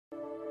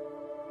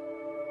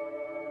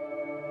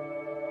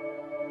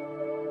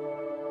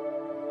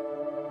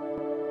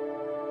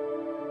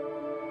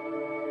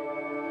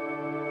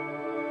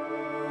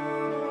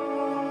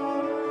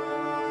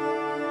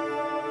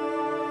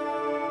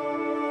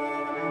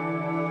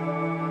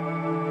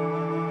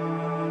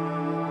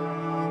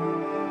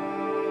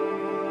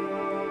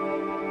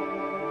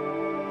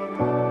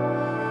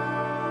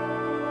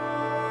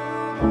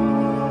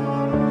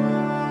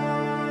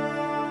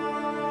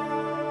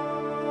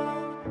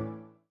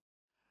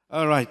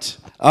All right.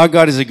 Our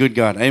God is a good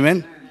God.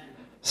 Amen.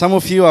 Some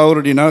of you I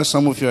already know,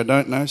 some of you I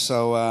don't know.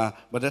 So,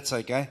 but that's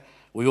okay.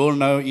 We all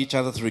know each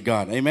other through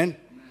God. Amen.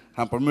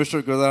 हम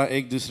परमेश्वर के द्वारा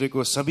एक दूसरे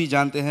को सभी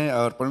जानते हैं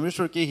और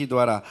परमेश्वर के ही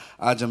द्वारा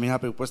आज हम यहाँ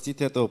पे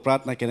उपस्थित हैं. तो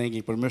प्रार्थना करेंगे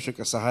कि परमेश्वर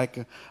का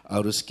सहायक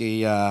और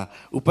उसकी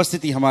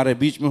उपस्थिति हमारे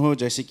बीच में हो.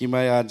 जैसे कि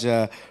मैं आज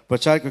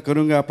प्रचार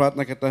करूँगा,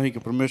 प्रार्थना करता हूँ कि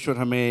परमेश्वर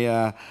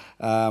हमें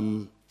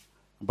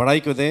बढ़ाई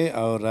को दे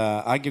और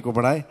आगे को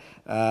बढ़ाए.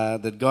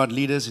 That God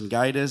lead us and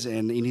guide us,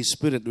 and in His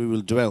Spirit we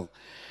will dwell.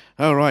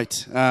 All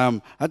right.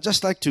 I'd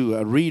just like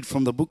to read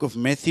from the book of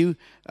Matthew,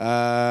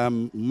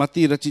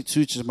 Mati Rachit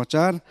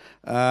Suchmachar,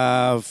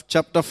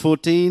 chapter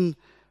 14,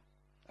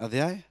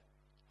 Adhyay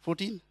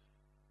 14?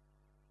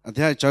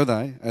 Adhyay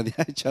 14,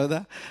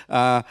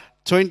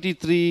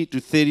 23 to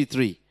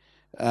 33.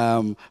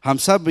 हम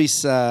सब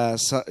इस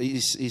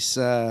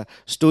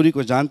story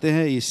को जानते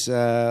हैं. इस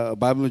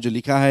Bible में जो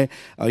लिखा है,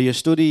 और ये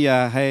स्टोरी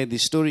है, the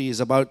story is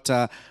about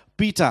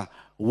Peter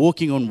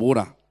walking on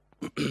water.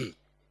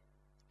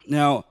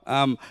 Now,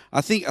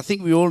 I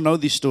think we all know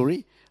this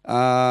story.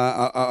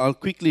 I'll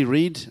quickly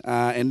read,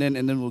 and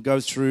then we'll go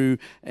through.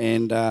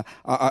 And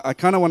I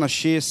kind of want to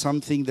share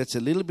something that's a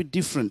little bit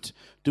different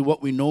to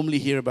what we normally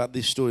hear about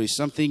this story.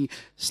 Something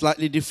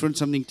slightly different,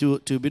 something to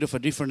a bit of a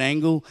different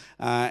angle,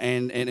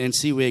 and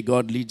see where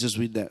God leads us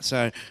with that.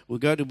 So we'll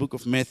go to the book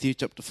of Matthew,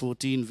 chapter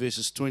 14,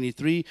 verses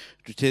 23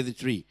 to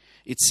 33.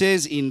 It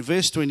says in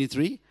verse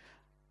 23.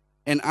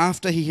 And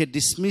after he had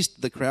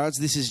dismissed the crowds,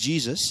 this is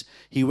Jesus,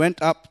 he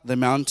went up the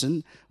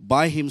mountain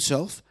by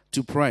himself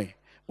to pray.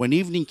 When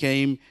evening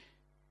came,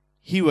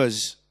 he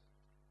was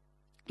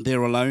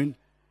there alone.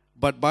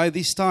 But by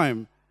this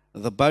time,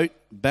 the boat,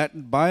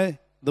 battered by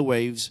the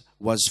waves,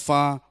 was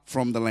far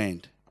from the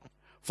land.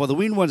 For the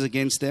wind was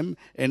against them,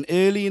 and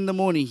early in the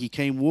morning he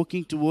came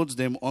walking towards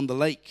them on the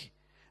lake.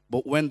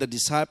 But when the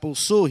disciples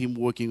saw him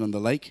walking on the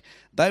lake,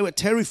 they were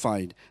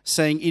terrified,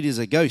 saying, "It is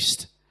a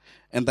ghost."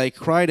 And they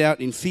cried out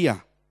in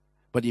fear.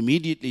 But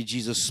immediately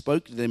Jesus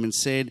spoke to them and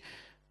said,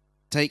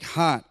 "Take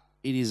heart,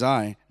 it is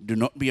I, do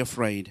not be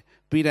afraid."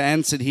 Peter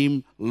answered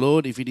him,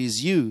 "Lord, if it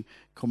is you,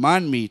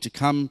 command me to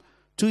come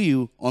to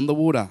you on the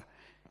water."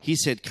 He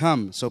said,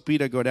 "Come." So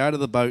Peter got out of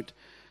the boat,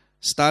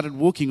 started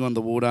walking on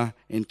the water,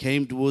 and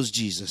came towards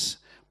Jesus.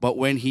 But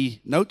when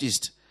he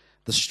noticed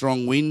the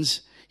strong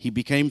winds, he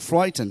became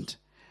frightened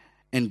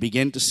and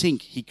began to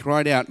sink. He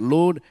cried out,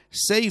 "Lord,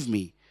 save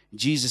me."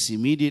 Jesus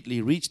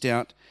immediately reached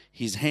out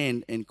his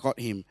hand and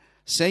caught him,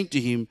 saying to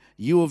him,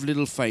 "You of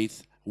little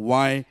faith,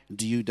 why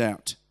do you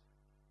doubt?"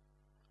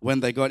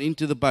 When they got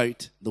into the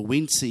boat, the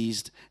wind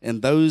ceased,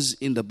 and those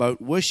in the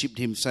boat worshipped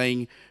him,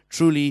 saying,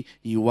 "Truly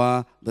you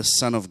are the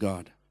Son of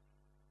God."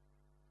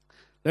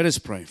 Let us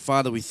pray.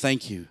 Father, we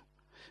thank you.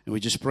 And we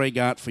just pray,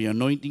 God, for your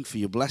anointing, for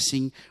your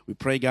blessing. We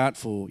pray, God,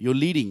 for your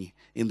leading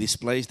in this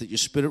place, that your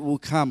Spirit will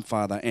come,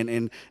 Father,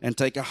 and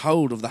take a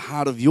hold of the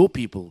heart of your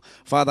people.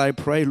 Father, I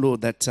pray,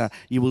 Lord, that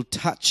you will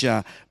touch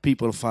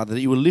people, Father,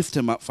 that you will lift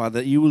them up,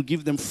 Father, that you will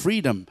give them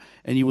freedom,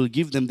 and you will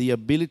give them the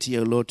ability,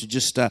 oh Lord, to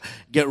just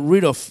get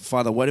rid of,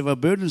 Father, whatever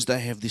burdens they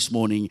have this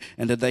morning,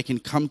 and that they can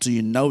come to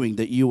you knowing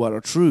that you are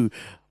a true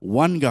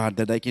one God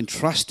that they can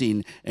trust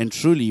in, and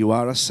truly you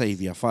are a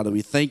Savior. Father,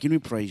 we thank you and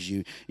we praise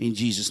you. In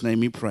Jesus' name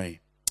we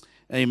pray.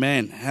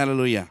 Amen.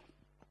 Hallelujah.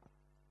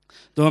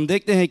 तो हम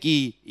देखते हैं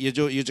कि ये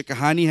जो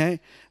कहानी है,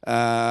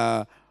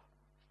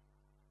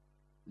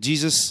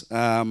 Jesus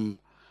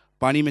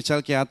पानी में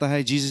चल के आता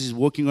है. Jesus is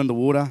walking on the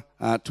water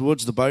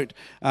towards the boat.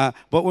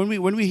 But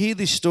when we hear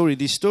this story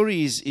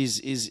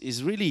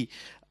is really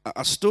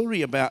a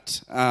story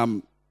about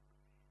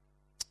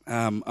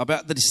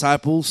the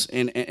disciples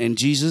and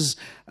Jesus,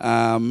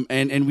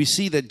 and we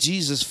see that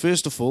Jesus,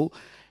 first of all,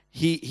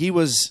 he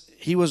was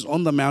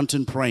on the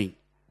mountain praying.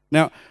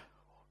 Now,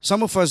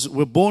 some of us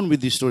were born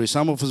with this story.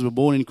 Some of us were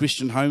born in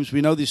Christian homes.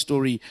 We know this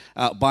story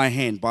by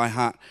hand, by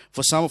heart.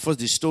 For some of us,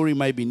 this story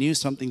may be new,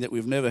 something that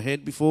we've never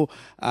heard before.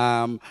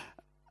 I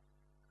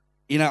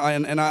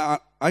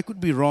could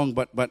be wrong,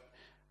 but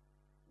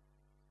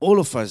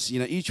all of us,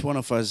 each one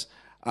of us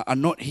are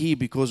not here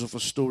because of a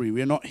story.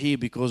 We're not here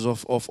because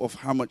of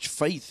how much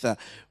faith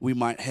we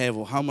might have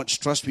or how much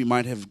trust we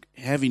might have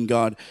in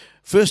God.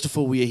 First of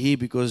all, we are here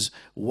because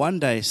one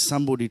day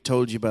somebody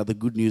told you about the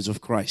good news of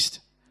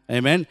Christ.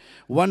 Amen.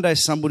 One day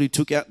somebody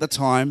took out the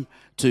time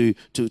to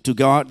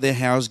go out their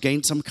house,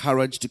 gain some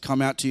courage to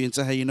come out to you and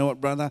say, "Hey, you know what,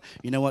 brother?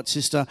 You know what,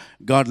 sister?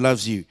 God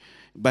loves you.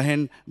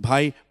 Bahan,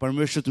 bhai,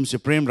 parmeshwar tumse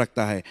prem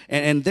rakhta hai."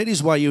 And that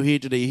is why you're here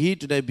today. You're here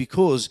today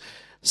because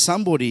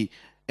somebody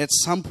at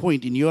some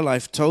point in your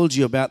life told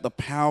you about the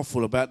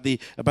powerful, about the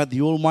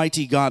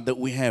almighty God that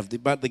we have,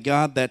 about the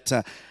God that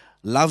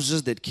loves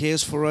us, that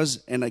cares for us,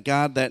 and a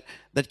God that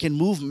can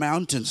move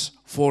mountains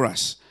for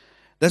us.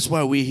 That's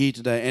why we're here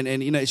today. And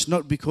it's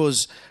not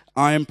because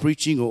I am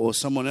preaching or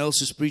someone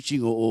else is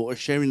preaching or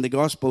sharing the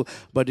gospel,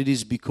 but it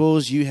is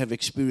because you have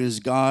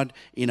experienced God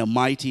in a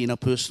mighty, in a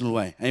personal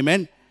way.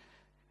 Amen?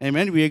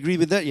 Amen. We agree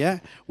with that, yeah?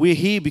 We're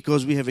here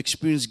because we have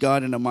experienced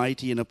God in a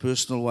mighty and a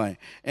personal way.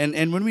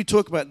 And when we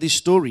talk about this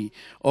story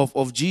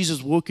of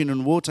Jesus walking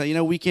on water,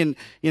 we can,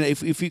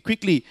 if we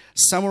quickly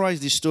summarize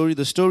this story,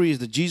 the story is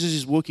that Jesus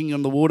is walking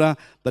on the water.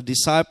 The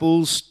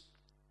disciples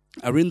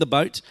are in the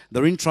boat.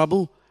 They're in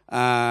trouble.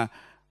 The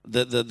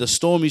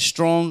storm is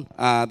strong.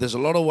 There's a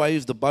lot of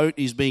waves. The boat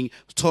is being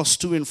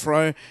tossed to and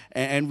fro.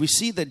 And we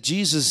see that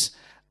Jesus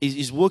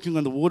is walking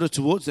on the water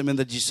towards them, and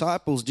the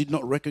disciples did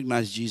not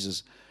recognize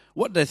Jesus.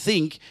 What they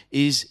think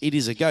is it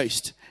is a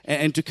ghost.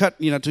 And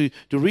to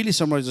really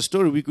summarize the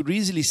story, we could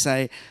easily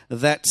say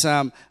that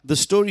the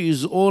story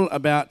is all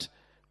about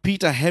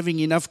Peter having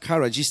enough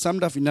courage. He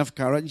summed up enough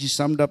courage. He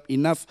summed up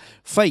enough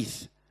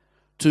faith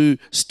to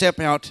step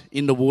out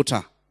in the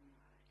water.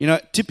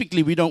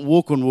 Typically we don't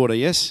walk on water,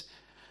 yes?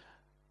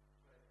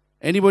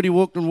 Anybody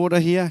walked on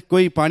water here?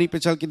 कोई पानी पे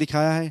चल के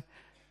दिखाया है?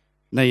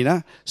 नहीं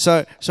ना?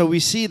 So we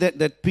see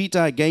that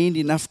Peter gained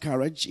enough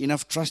courage,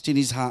 enough trust in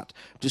his heart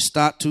to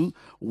start to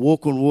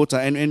walk on water.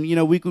 And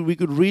we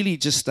could really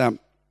just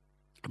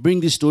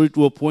bring this story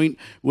to a point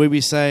where we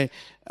say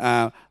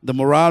the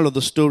moral of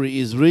the story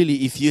is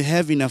really, if you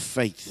have enough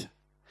faith,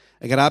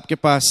 अगर आपके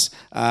पास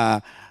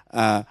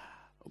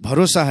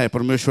भरोसा है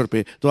परमेश्वर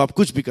पे तो आप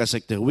कुछ भी कर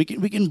सकते हो.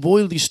 We can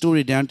boil the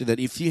story down to that.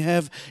 If you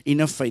have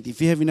enough faith, if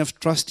you have enough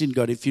trust in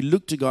God, if you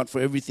look to God for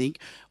everything,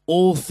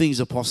 all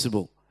things are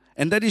possible.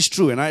 And that is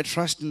true, and I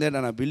trust in that,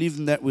 and I believe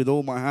in that with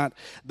all my heart.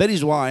 That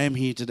is why I am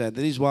here today.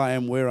 That is why I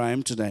am where I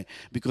am today,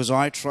 because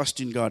I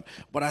trust in God.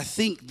 But I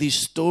think this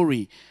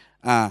story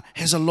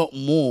has a lot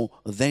more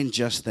than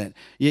just that.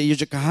 ये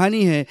जो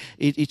कहानी है,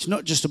 it's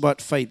not just about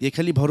faith. ये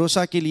खाली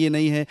भरोसा के लिए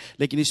नहीं है,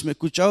 लेकिन इसमें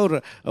कुछ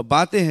और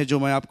बातें हैं जो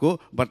मैं आपको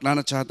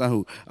बतलाना चाहता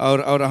हूँ.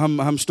 और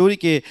हम स्टोरी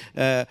के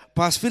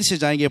पास फिर से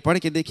जाएंगे, पढ़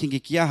के देखेंगे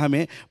क्या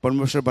हमें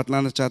परमेश्वर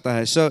बतलाना चाहता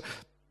है. So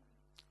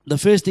the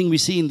first thing we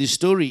see in this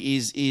story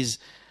is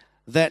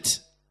that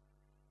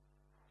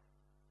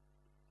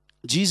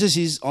Jesus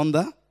is on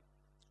the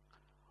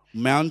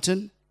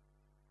mountain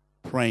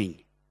praying.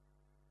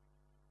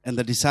 And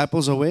the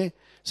disciples are where?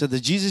 So the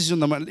Jesus is on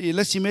the mountain.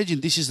 Let's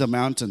imagine this is the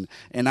mountain,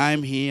 and I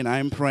am here and I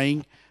am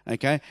praying,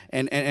 okay?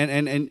 And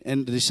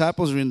the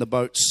disciples are in the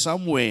boat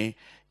somewhere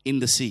in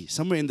the sea,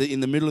 somewhere in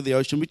the middle of the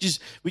ocean, which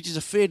is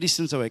a fair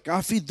distance away.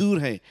 काफी दूर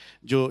है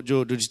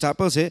जो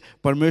disciples है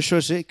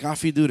परमेश्वर से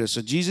काफी दूर है.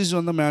 So Jesus is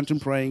on the mountain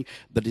praying.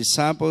 The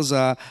disciples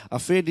are a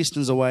fair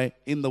distance away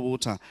in the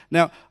water.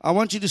 Now I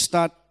want you to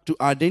start to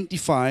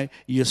identify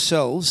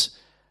yourselves.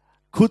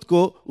 खुद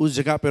को उस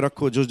जगह पे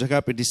रखो जो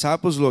जगह पे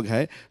disciples लोग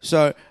है.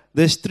 So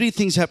there's three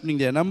things happening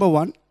there. Number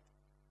one,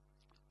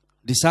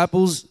 the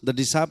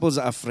disciples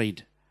are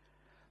afraid.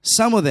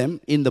 Some of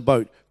them in the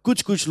boat.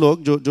 कुछ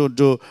लोग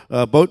जो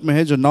boat में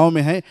है, जो नाव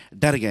में है,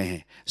 डर गए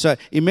हैं. So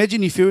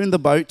imagine if you're in the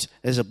boat,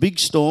 there's a big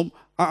storm.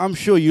 I'm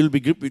sure you'll be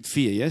gripped with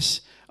fear,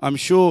 yes? I'm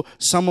sure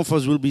some of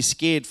us will be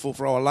scared for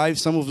our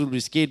lives. Some of us will be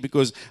scared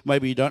because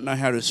maybe you don't know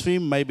how to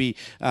swim. Maybe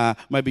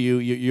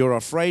you're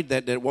afraid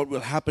that what will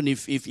happen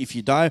if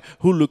you die.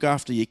 Who'll look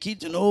after your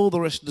kids and all the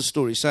rest of the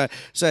story. So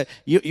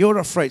you're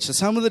afraid. So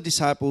some of the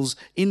disciples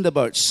in the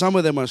boat, some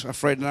of them are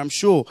afraid, and I'm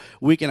sure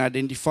we can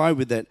identify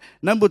with that.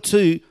 Number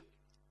two,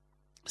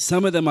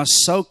 some of them are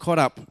so caught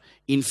up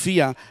in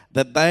fear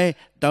that they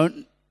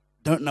don't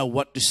know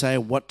what to say,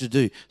 what to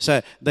do.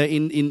 So they're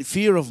in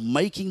fear of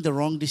making the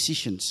wrong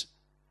decisions.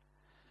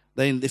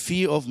 They're in the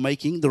fear of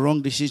making the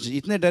wrong decisions.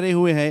 इतने डरे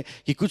हुए हैं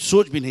कि कुछ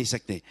सोच भी नहीं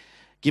सकते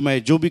कि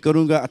मैं जो भी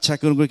करूँगा अच्छा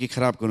करूँगा कि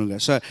खराब करूँगा.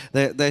 So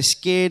they're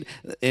scared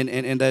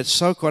and they're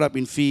so caught up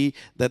in fear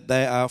that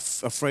they are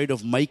afraid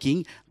of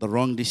making the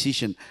wrong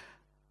decision.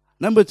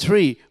 Number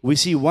three, we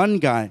see one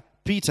guy,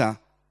 Peter,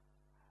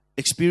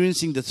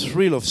 experiencing the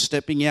thrill of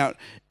stepping out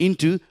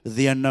into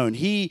the unknown.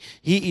 He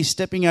is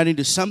stepping out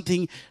into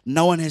something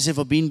no one has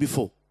ever been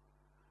before.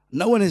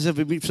 No one has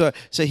ever been.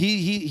 So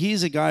he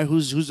is a guy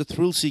who's a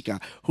thrill seeker,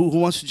 who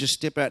wants to just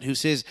step out, who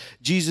says,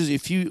 Jesus,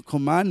 if you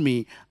command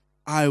me,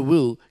 I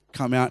will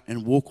come out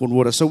and walk on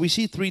water. So we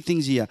see three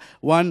things here.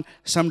 One,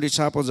 some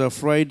disciples are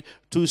afraid.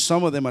 Two,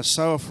 some of them are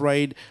so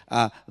afraid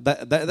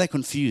that they're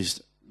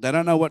confused. They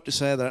don't know what to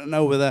say. They don't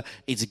know whether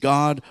it's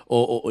God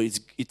or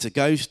it's a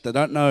ghost. They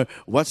don't know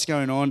what's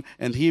going on.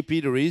 And here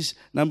Peter is,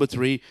 number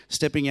three,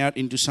 stepping out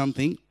into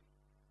something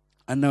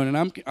unknown.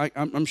 And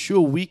I'm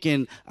sure we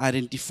can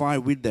identify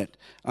with that.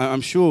 I'm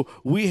sure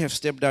we have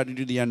stepped out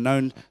into the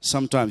unknown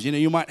sometimes.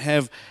 You might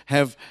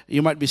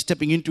you might be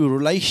stepping into a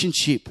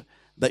relationship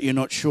that you're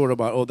not sure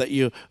about, or that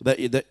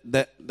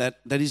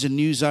is a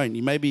new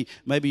zone. Maybe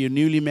you're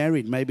newly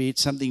married. Maybe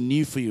it's something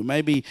new for you.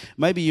 Maybe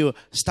you're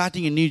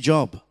starting a new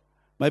job.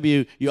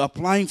 Maybe you're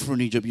applying for a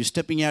new job. You're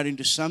stepping out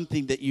into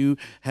something that you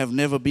have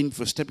never been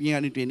before. Stepping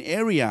out into an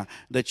area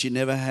that you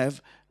never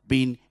have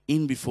been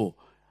in before.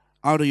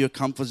 Out of your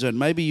comfort zone.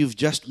 Maybe you've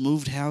just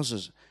moved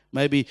houses.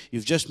 Maybe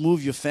you've just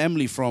moved your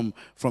family from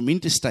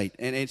interstate.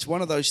 And it's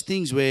one of those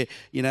things where,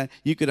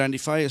 you could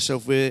identify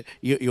yourself where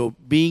you're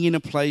being in a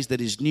place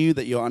that is new,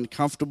 that you're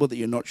uncomfortable, that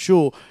you're not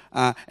sure.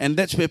 And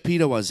that's where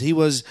Peter was. He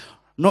was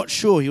not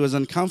sure. He was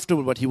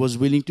uncomfortable, but he was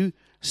willing to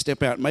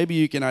step out. Maybe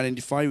you can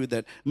identify with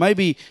that.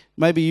 Maybe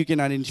you can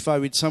identify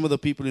with some of the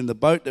people in the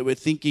boat that were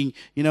thinking,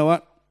 you know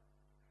what?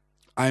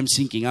 I am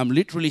sinking. I'm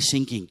literally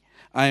sinking.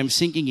 I am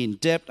sinking in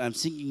debt. I'm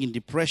sinking in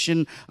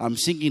depression. I'm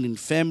sinking in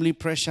family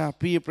pressure,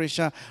 peer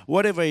pressure,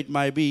 whatever it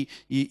may be.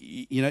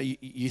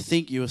 You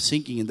think you're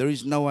sinking and there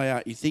is no way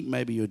out. You think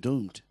maybe you're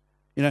doomed.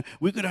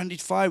 We could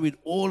identify with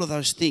all of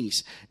those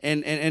things.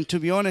 And to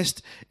be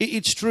honest,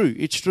 it's true.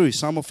 It's true.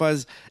 Some of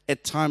us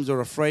at times are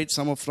afraid.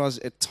 Some of us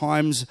at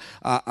times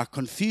are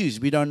confused.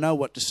 We don't know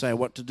what to say,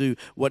 what to do,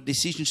 what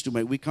decisions to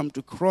make. We come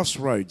to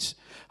crossroads.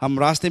 हम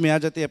रास्ते में आ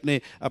जाते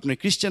हैं अपने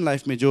Christian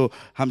life में जो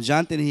हम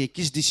जानते नहीं है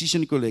किस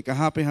decision को ले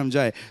कहाँ पे हम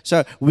जाए.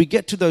 So we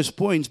get to those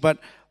points, but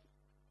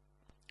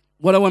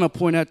what I want to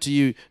point out to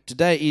you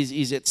today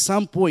is at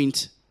some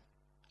point,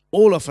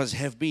 all of us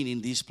have been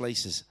in these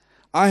places.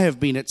 I have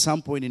been at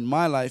some point in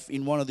my life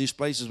in one of these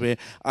places where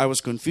I was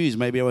confused.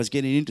 Maybe I was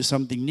getting into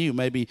something new.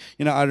 Maybe,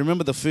 I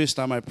remember the first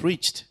time I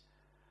preached.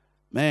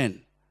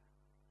 Man,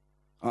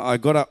 I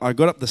got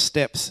up the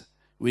steps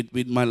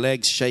with my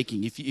legs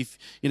shaking.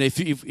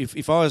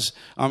 If I was,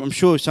 I'm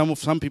sure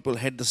some people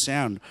had the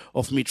sound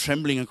of me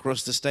trembling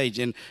across the stage,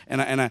 and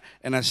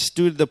I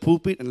stood at the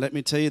pulpit, and let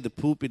me tell you,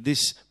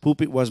 this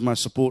pulpit was my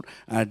support,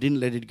 and I didn't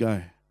let it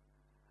go.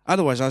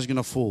 Otherwise, I was going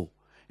to fall.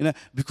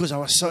 Because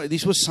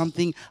this was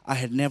something I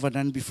had never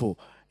done before.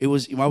 I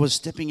was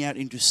stepping out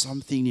into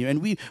something new.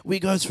 And we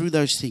go through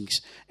those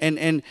things.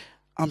 And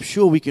I'm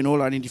sure we can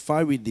all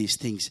identify with these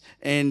things.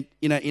 And,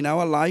 in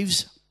our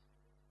lives,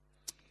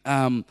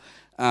 all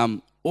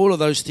of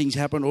those things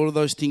happen. All of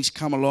those things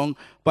come along.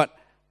 But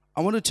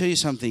I want to tell you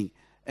something.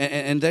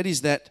 And that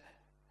is that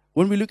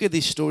when we look at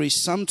this story,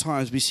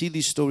 sometimes we see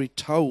this story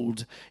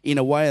told in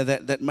a way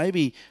that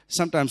maybe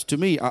sometimes, to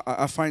me,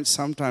 I find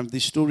sometimes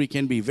this story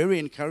can be very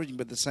encouraging,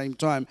 but at the same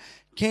time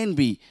can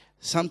be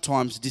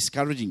sometimes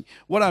discouraging.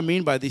 What I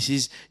mean by this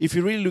is, if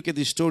you really look at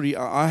this story,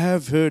 I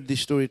have heard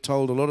this story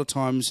told a lot of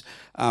times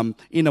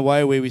in a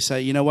way where we say,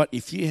 you know what,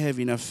 if you have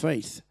enough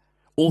faith,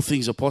 all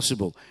things are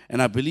possible.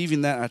 And I believe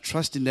in that, I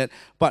trust in that.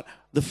 But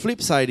the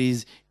flip side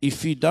is,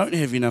 if you don't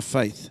have enough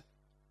faith,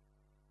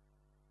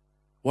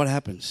 what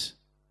happens?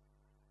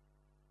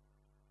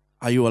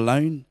 Are you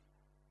alone?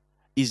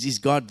 Is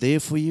God there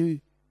for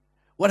you?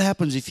 What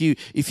happens if you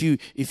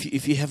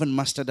haven't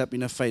mustered up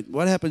enough faith?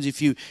 What happens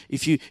if you're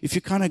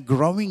kind of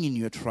growing in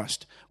your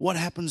trust? What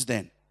happens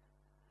then?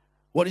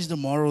 What is the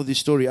moral of this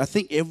story? I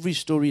think every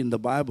story in the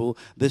Bible,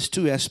 there's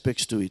two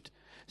aspects to it.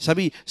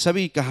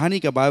 सभी कहानी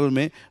का Bible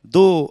में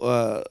दो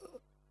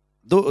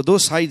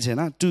sides है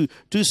ना,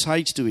 two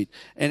sides to it.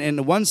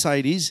 And one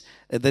side is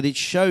that it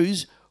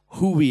shows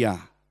who we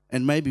are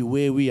and maybe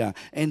where we are.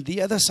 And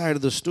the other side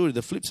of the story,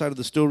 the flip side of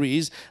the story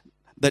is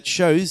that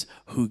shows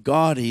who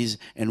God is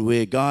and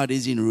where God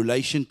is in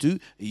relation to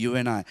you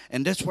and I.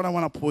 And that's what I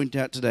want to point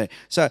out today.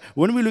 So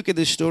when we look at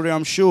this story,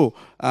 I'm sure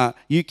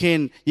you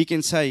can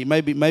say,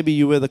 maybe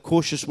you were the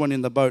cautious one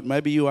in the boat.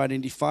 Maybe you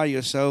identify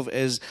yourself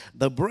as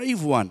the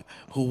brave one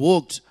who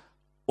walked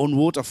on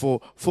water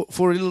for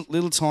a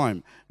little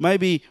time.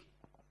 Maybe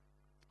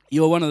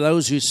you're one of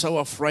those who's so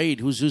afraid,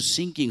 who's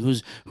sinking,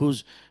 who's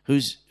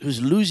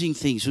losing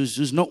things,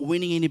 who's not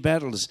winning any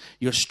battles.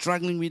 You're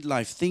struggling with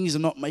life. Things are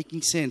not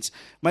making sense.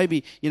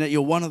 Maybe,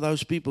 you're one of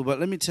those people.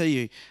 But let me tell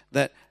you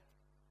that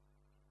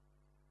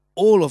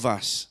all of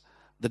us,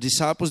 the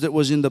disciples that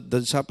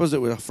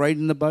were afraid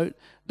in the boat,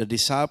 the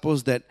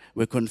disciples that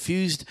were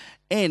confused,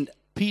 and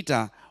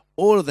Peter,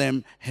 all of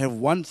them have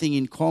one thing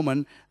in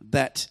common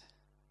that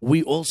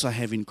we also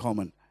have in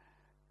common.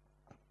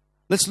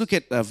 Let's look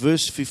at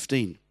verse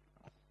 15.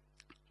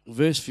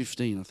 Verse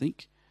 15, I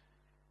think.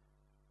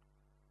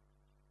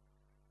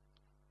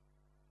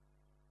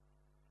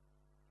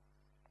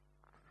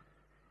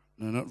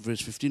 No, not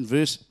verse 15.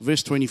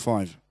 Verse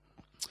 25.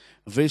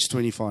 Verse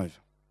 25.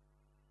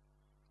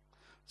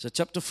 So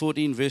chapter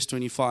 14, verse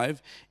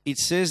 25. It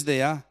says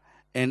there,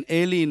 and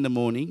early in the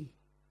morning,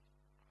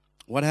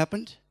 what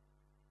happened?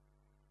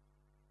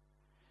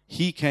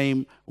 He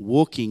came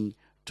walking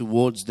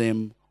towards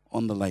them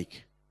on the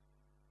lake.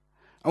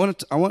 I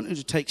want you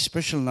to take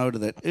special note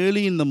of that.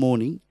 Early in the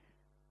morning,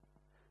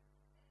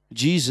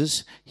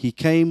 Jesus, he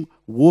came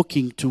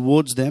walking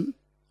towards them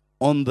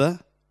on the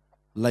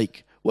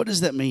lake. What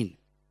does that mean?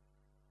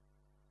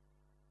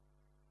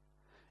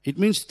 It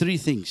means three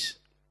things.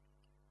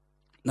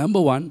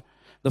 Number one,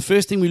 the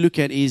first thing we look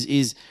at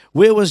is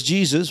where was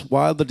Jesus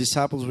while the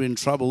disciples were in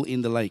trouble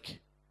in the lake?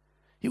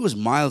 He was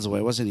miles away,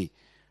 wasn't he?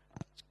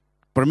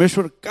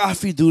 Parmeshwar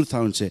kafi dur tha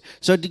unse.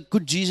 So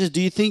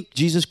do you think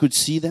Jesus could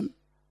see them?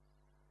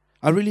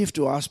 I really have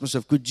to ask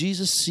myself, could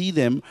Jesus see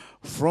them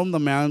from the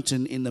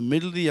mountain in the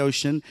middle of the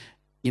ocean?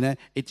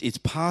 It's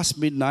past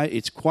midnight.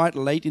 It's quite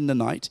late in the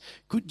night.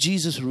 Could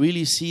Jesus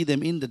really see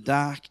them in the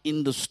dark,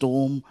 in the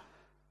storm?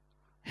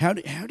 How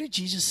did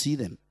Jesus see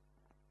them?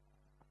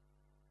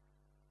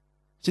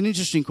 It's an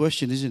interesting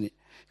question, isn't it?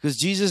 Because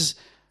Jesus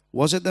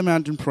was at the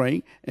mountain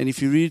praying, and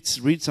if you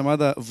read some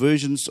other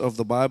versions of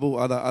the Bible,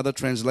 other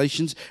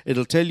translations,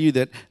 it'll tell you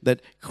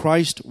that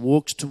Christ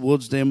walks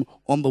towards them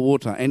on the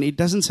water. And it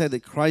doesn't say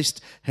that Christ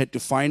had to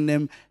find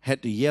them,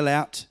 had to yell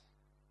out,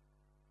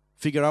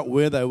 figure out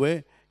where they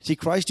were. See,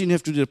 Christ didn't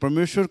have to do it.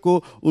 परमेश्वर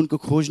को उनको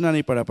खोजना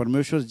नहीं पड़ा.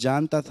 परमेश्वर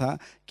जानता था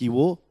कि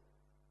वो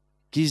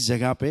किस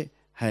जगह पे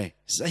है,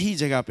 सही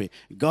जगह पे.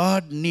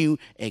 God knew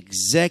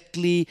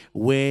exactly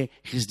where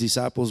his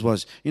disciples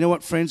was. You know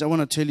what, friends? I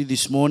want to tell you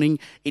this morning,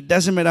 it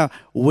doesn't matter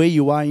where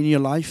you are in your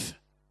life.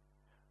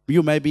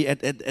 You may be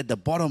at the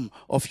bottom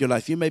of your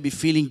life. You may be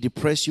feeling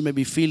depressed. You may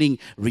be feeling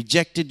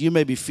rejected. You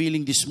may be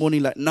feeling this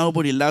morning like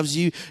nobody loves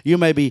you. You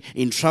may be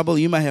in trouble.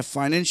 You may have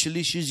financial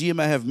issues. You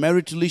may have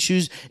marital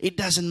issues. It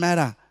doesn't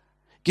matter.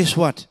 Guess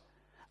what?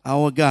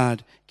 Our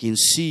God can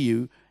see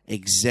you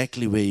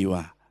exactly where you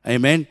are.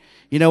 Amen?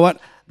 You know what?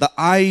 The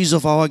eyes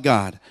of our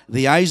God,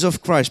 the eyes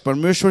of Christ,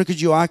 परमेश्वर की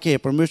जो आंखें है,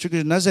 परमेश्वर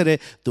की जो नजर है,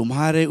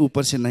 तुम्हारे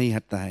ऊपर से नहीं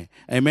हटता है.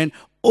 Amen.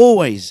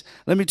 Always,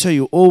 let me tell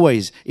you,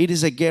 always, it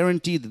is a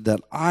guarantee that the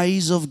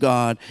eyes of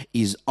God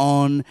is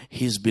on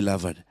His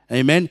beloved.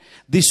 Amen.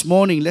 This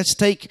morning, let's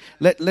take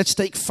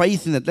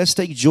faith in that. Let's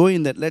take joy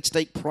in that. Let's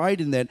take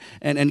pride in that,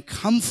 and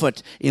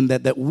comfort in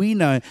that we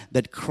know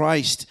that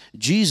Christ,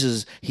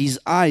 Jesus, His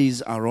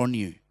eyes are on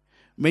you.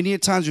 Many a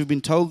times we've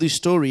been told this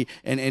story,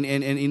 and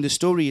in the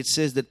story it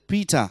says that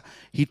Peter,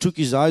 he took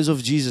his eyes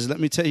off Jesus. Let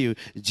me tell you,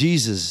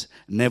 Jesus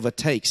never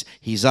takes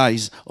his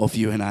eyes off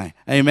you and I.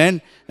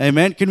 Amen?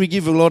 Amen? Can we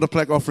give a Lord a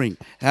plaque offering?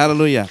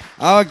 Hallelujah.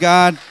 Our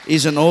God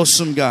is an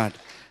awesome God.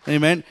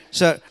 Amen?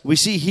 So we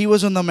see he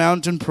was on the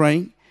mountain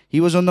praying. He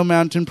was on the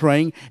mountain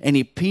praying, and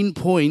he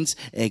pinpoints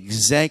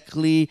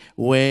exactly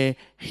where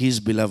his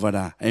beloved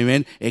are.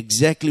 Amen?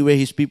 Exactly where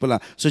his people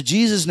are. So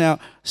Jesus now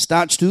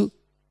starts to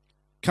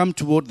come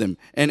toward them.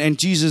 And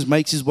Jesus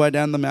makes his way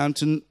down the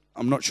mountain.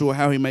 I'm not sure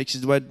how he makes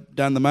his way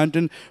down the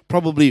mountain.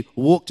 Probably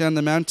walk down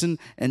the mountain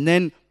and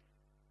then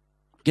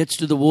gets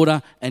to the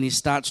water and he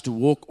starts to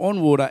walk on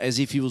water as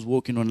if he was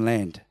walking on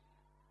land.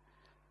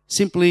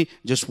 Simply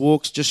just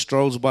walks, just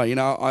strolls by. You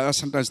know, I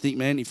sometimes think,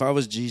 man, if I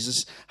was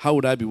Jesus, how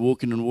would I be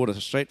walking on water?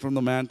 Straight from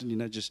the mountain, you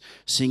know, just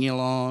singing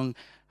along.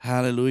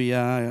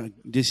 Hallelujah.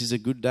 This is a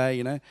good day,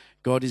 you know.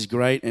 God is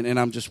great. And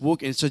I'm just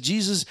walking. And so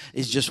Jesus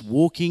is just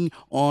walking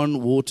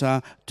on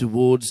water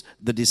towards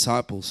the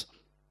disciples.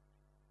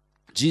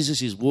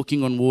 Jesus is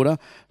walking on water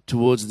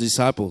towards the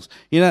disciples.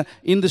 You know,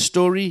 in the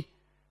story,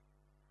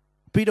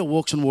 Peter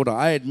walks on water.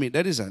 I admit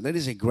that is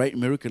a great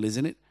miracle,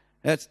 isn't it?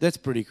 That's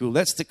pretty cool.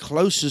 That's the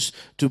closest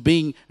to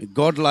being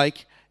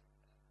godlike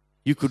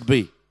you could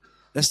be.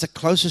 That's the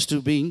closest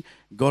to being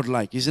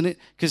godlike, isn't it?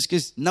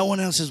 Because no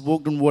one else has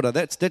walked on water.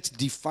 That's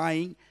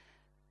defying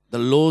the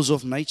laws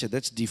of nature.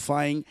 That's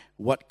defying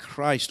what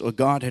Christ or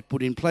God had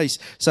put in place.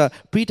 So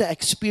Peter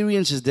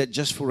experiences that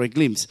just for a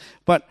glimpse.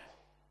 But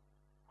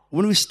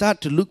when we start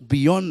to look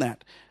beyond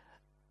that,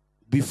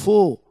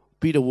 before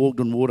Peter walked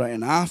on water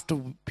and after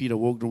Peter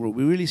walked on water,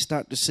 we really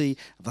start to see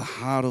the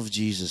heart of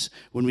Jesus.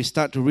 When we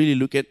start to really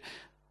look at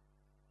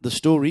the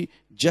story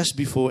just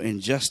before and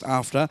just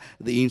after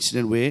the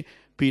incident where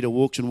Peter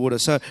walks on water.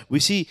 So we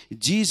see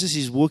Jesus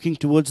is walking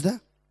towards the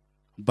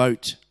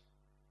boat.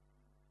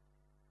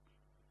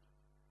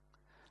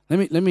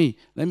 Let me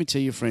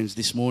tell you, friends,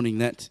 this morning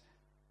that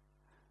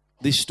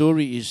this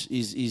story is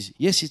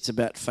yes, it's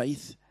about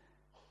faith,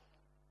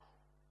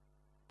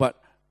 but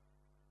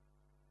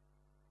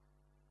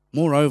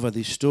moreover,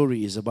 this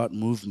story is about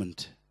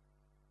movement.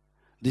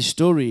 This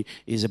story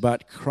is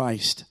about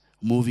Christ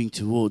moving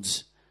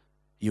towards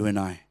you and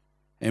I.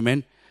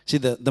 Amen. See,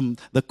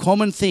 the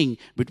common thing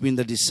between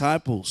the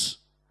disciples,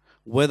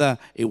 whether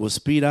it was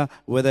Peter,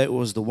 whether it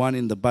was the one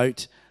in the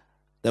boat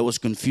that was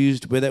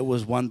confused, whether it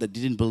was one that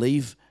didn't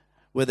believe,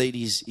 whether it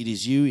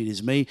is you, it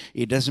is me,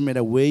 it doesn't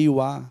matter where you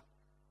are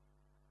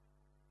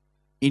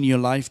in your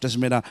life,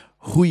 doesn't matter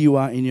who you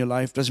are in your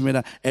life, doesn't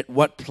matter at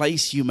what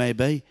place you may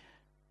be.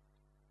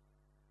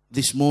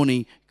 This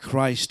morning,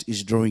 Christ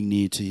is drawing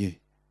near to you.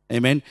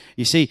 Amen.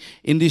 You see,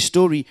 in this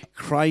story,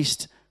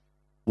 Christ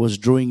was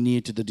drawing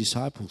near to the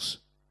disciples.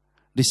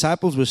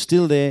 Disciples were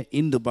still there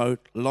in the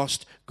boat,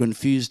 lost,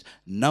 confused,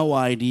 no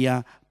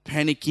idea,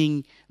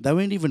 panicking. They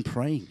weren't even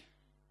praying.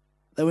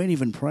 They weren't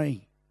even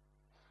praying.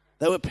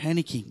 They were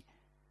panicking.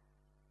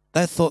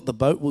 They thought the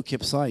boat will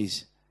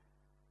capsize.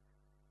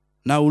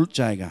 Na ult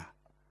jayega.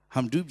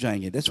 Hum doob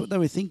jayenge. That's what they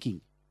were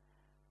thinking.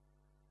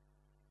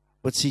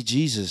 But see,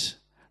 Jesus,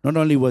 not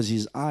only was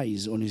his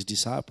eyes on his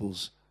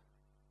disciples,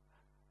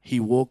 he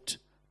walked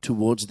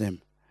towards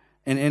them.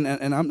 And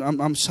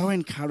I'm so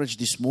encouraged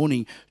this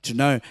morning to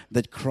know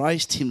that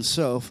Christ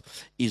himself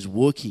is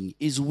working,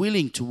 is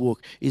willing to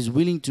walk, is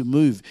willing to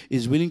move,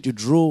 is willing to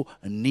draw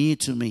near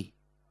to me.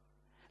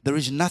 There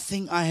is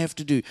nothing I have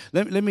to do.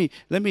 Let me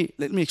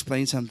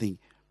explain something.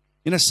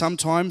 You know,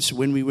 sometimes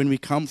when we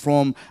come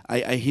from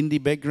a Hindi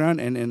background,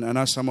 and I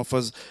know some of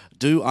us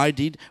do, I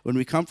did, when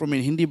we come from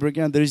a Hindi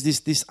background, there is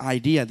this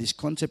idea, this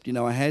concept in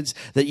our heads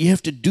that you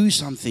have to do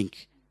something.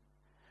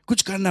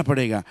 कुछ करना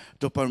पड़ेगा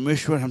तो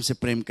परमेश्वर हमसे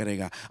प्रेम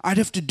करेगा. I'd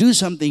have to do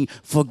something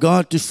for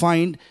God to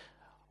find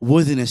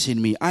worthiness in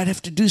me. I'd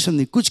have to do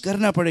something. कुछ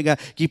करना पड़ेगा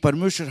कि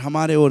परमेश्वर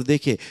हमारे ओर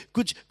देखे.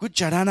 कुछ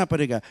चढ़ाना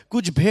पड़ेगा,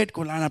 कुछ भेंट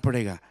को लाना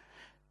पड़ेगा.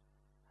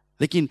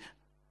 लेकिन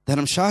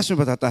धर्मशास्त्र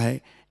में बताता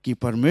है कि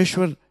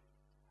परमेश्वर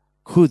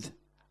खुद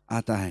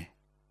आता है.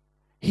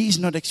 He is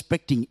not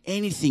expecting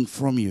anything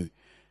from you.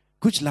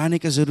 कुछ लाने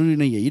का जरूरी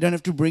नहीं है. You don't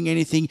have to bring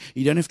anything.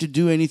 You don't have to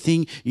do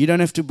anything. You don't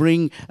have to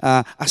bring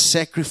a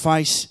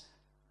sacrifice.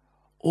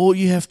 All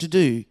you have to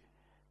do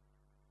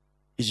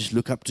is just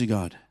look up to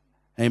God.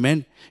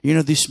 Amen. You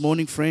know, this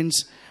morning,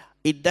 friends,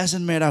 it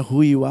doesn't matter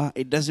who you are.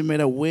 It doesn't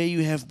matter where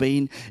you have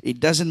been. It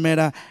doesn't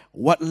matter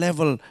what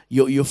level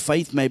your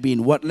faith may be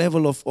in, what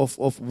level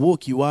of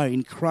walk you are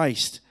in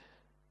Christ.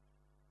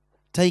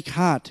 Take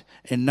heart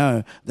and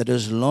know that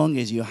as long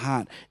as your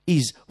heart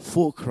is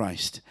for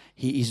Christ,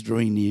 He is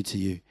drawing near to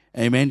you.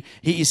 Amen.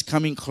 He is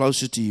coming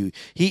closer to you.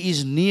 He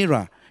is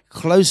nearer,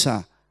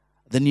 closer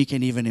than you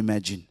can even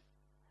imagine.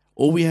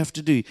 All we have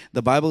to do,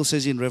 the Bible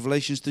says in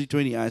Revelation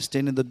 3:20, I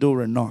stand at the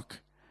door and knock.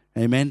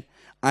 Amen.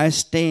 I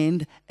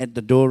stand at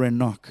the door and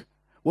knock.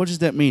 What does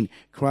that mean?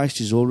 Christ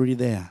is already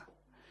there.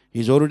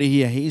 He's already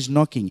here. He is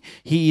knocking.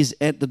 He is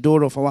at the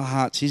door of our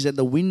hearts. He's at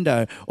the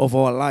window of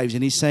our lives.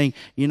 And He's saying,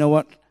 you know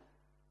what?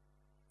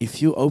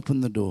 If you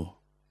open the door,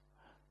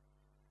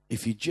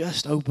 if you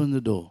just open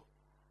the door,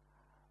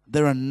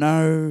 there are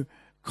no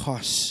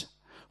costs,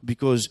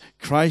 because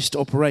Christ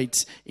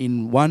operates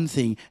in one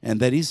thing, and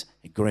that is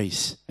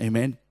grace.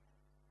 Amen.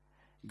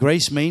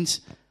 Grace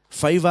means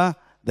favor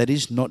that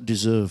is not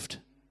deserved.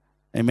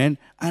 Amen.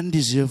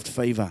 Undeserved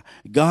favor.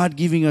 God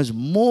giving us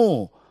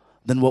more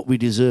than what we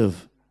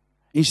deserve.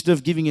 Instead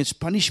of giving us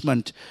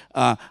punishment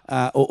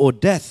or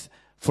death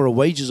for a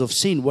wages of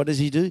sin, what does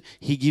He do?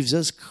 He gives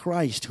us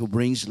Christ, who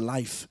brings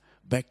life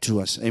back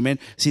to us. Amen.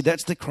 See,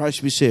 that's the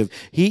Christ we serve.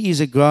 He is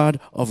a God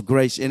of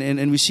grace.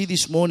 And we see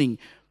this morning,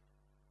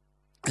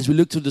 as we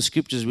look through the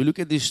scriptures, we look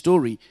at this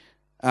story,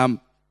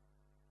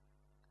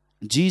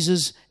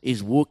 Jesus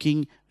is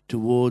walking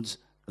towards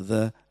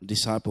the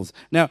disciples.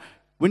 Now,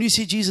 when you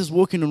see Jesus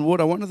walking on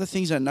water, one of the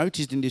things I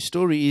noticed in this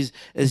story is,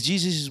 as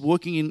Jesus is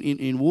walking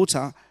in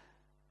water,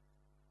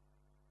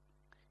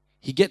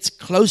 He gets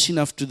close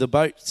enough to the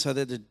boat so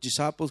that the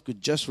disciples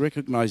could just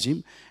recognize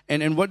Him.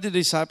 And what did the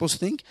disciples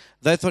think?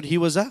 They thought He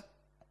was a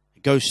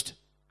ghost.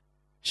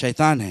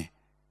 Shaitan hai.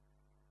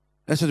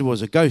 That's what it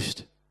was, a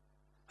ghost.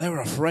 They were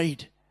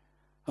afraid.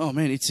 Oh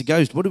man, it's a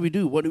ghost. What do we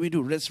do? What do we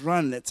do? Let's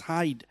run. Let's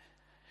hide.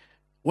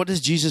 What does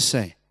Jesus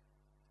say?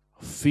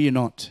 Fear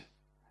not.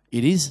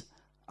 It is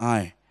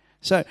I.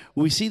 So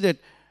we see that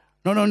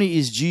not only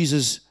is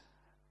Jesus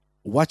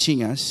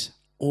watching us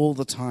all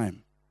the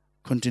time,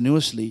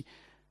 continuously,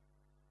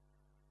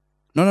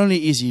 not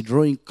only is He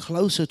drawing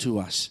closer to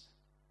us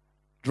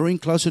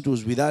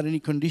without any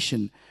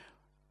condition,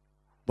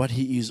 but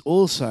He is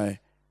also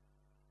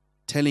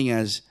telling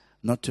us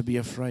not to be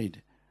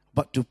afraid,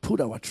 but to put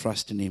our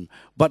trust in Him,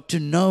 but to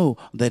know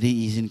that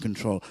He is in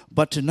control,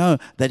 but to know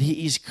that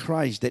He is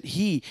Christ, that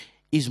He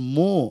is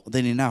more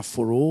than enough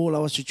for all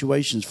our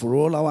situations, for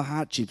all our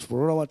hardships,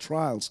 for all our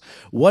trials.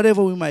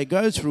 Whatever we may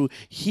go through,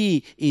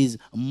 He is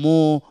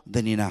more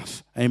than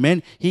enough.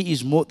 Amen. He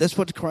is more. That's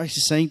what Christ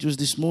is saying to us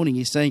this morning.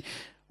 He's saying,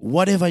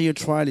 whatever your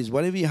trial is,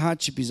 whatever your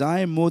hardship is, I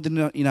am more than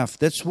enough.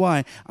 That's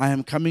why I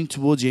am coming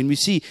towards you. And we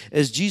see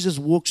as Jesus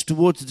walks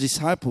towards the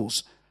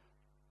disciples,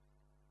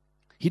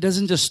 He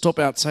doesn't just stop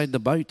outside the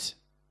boat.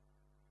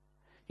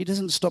 He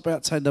doesn't stop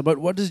outside the boat.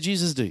 What does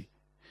Jesus do?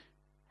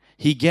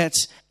 He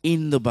gets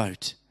in the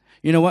boat.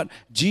 You know what?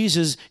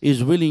 Jesus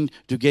is willing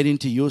to get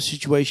into your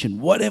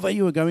situation. Whatever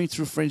you are going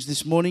through, friends,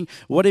 this morning,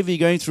 whatever you're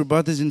going through,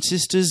 brothers and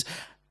sisters,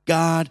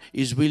 God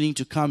is willing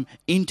to come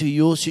into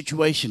your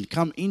situation,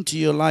 come into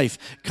your life,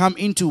 come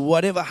into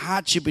whatever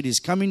hardship it is,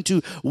 come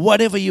into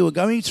whatever you are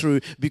going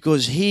through,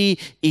 because He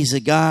is a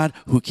God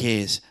who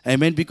cares.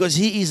 Amen. Because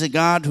He is a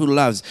God who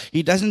loves.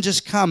 He doesn't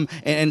just come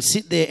and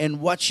sit there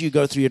and watch you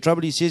go through your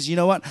trouble. He says, you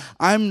know what?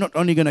 I'm not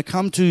only going to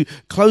come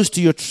close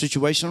to your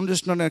situation, I'm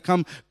just not going to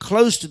come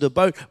close to the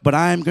boat, but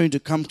I am going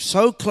to come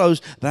so close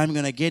that I'm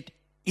going to get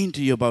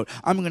into your boat.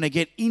 I'm going to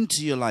get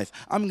into your life.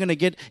 I'm going to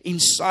get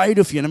inside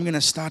of you, and I'm going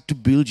to start to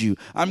build you.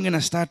 I'm going to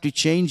start to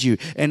change you.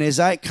 And as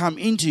I come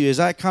into you, as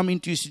I come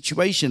into your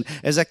situation,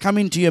 as I come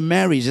into your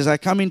marriage, as I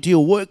come into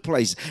your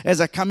workplace,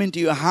 as I come into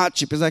your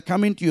hardship, as I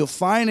come into your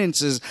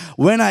finances,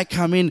 when I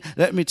come in,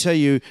 let me tell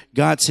you,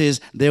 God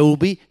says there will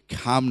be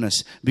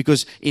calmness.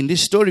 Because in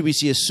this story we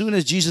see, as soon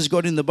as Jesus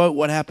got in the boat,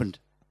 what happened?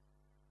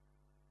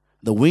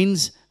 The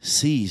winds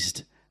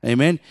ceased.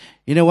 Amen.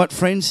 You know what,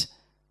 friends?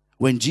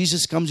 When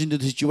Jesus comes into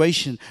the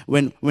situation,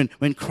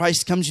 when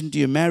Christ comes into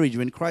your marriage,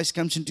 when Christ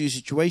comes into your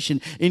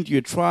situation, into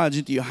your trials,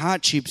 into your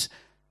hardships,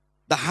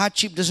 the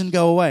hardship doesn't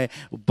go away,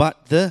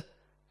 but the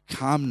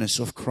calmness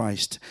of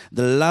Christ,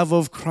 the love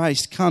of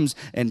Christ comes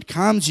and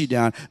calms you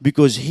down,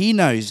 because He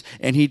knows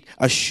and He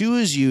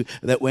assures you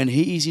that when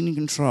He is in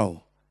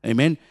control,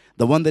 amen,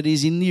 the one that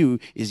is in you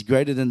is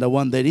greater than the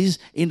one that is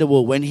in the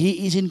world. When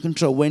He is in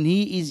control, when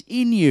He is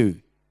in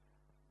you,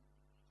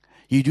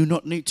 You do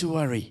not need to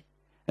worry.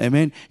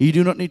 Amen. You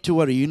do not need to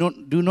worry.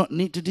 Do not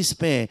need to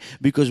despair,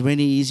 because when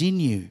He is in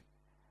you,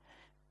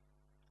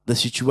 the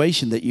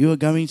situation that you are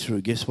going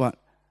through, guess what?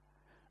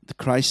 The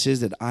Christ says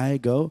that I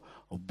go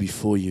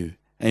before you.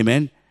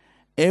 Amen.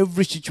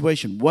 Every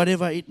situation,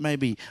 whatever it may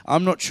be.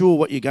 I'm not sure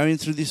what you're going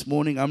through this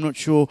morning. I'm not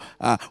sure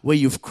where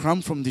you've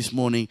come from this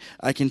morning.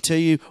 I can tell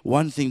you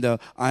one thing though.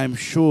 I am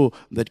sure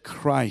that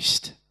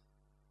Christ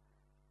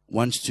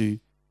wants to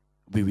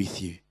be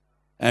with you.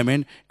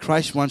 Amen.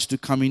 Christ wants to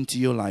come into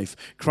your life.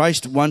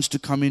 Christ wants to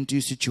come into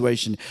your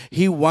situation.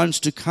 He wants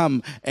to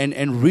come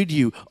and rid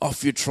you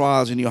of your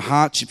trials and your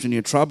hardships and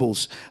your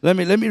troubles. Let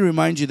me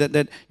remind you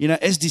that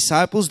as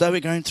disciples, they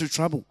were going through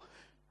trouble.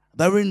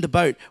 They were in the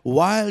boat.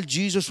 While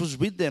Jesus was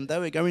with them, they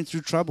were going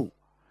through trouble.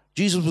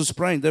 Jesus was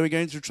praying. They were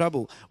going through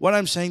trouble. What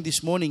I'm saying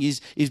this morning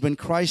is when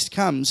Christ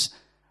comes,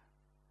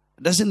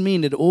 doesn't mean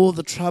that all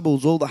the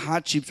troubles, all the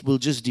hardships will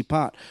just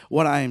depart.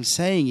 What I am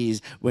saying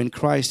is when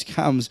Christ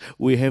comes,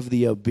 we have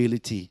the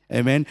ability.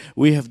 Amen.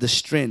 We have the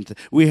strength.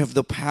 We have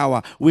the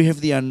power. We have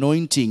the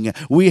anointing.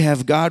 We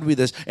have God with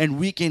us, and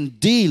we can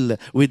deal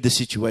with the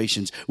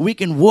situations. We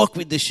can walk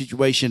with the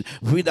situation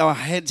with our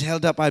heads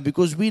held up high,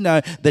 because we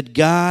know that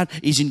God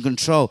is in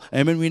control.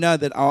 Amen. We know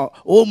that our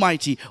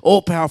almighty,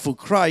 all-powerful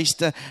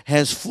Christ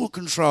has full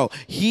control.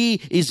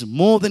 He is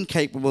more than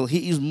capable.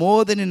 He is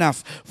more than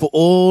enough for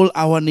all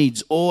our needs,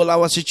 all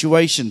our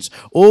situations.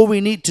 All we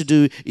need to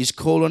do is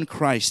call on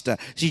Christ.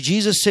 See,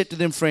 Jesus said to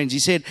them, friends, He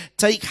said,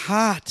 take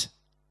heart.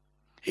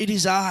 It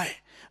is I.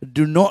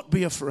 Do not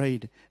be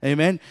afraid.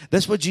 Amen.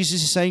 That's what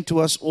Jesus is saying to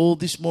us all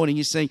this morning.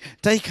 He's saying,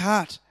 take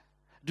heart.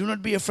 Do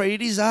not be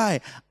afraid. It is I.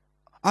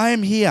 I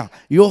am here.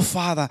 Your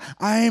Father.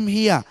 I am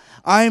here.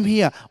 I am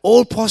here.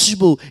 All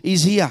possible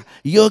is here.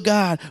 Your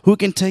God who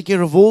can take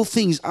care of all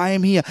things. I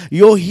am here.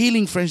 Your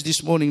healing, friends,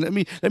 this morning. Let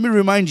me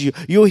remind you.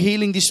 Your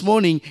healing this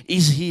morning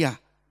is here.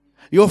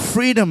 Your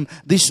freedom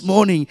this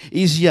morning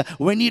is here.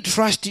 When you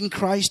trust in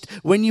Christ,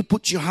 when you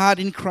put your heart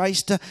in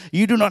Christ,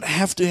 you do not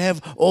have to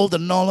have all the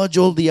knowledge,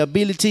 all the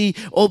ability,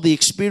 all the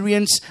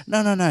experience.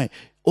 No.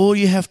 All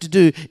you have to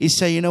do is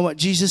say, you know what,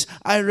 Jesus,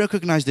 I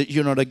recognize that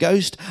you're not a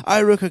ghost.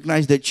 I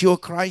recognize that you're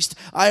Christ.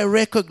 I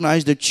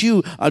recognize that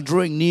you are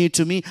drawing near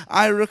to me.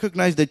 I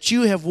recognize that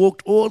you have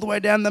walked all the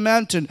way down the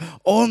mountain,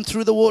 on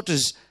through the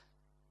waters,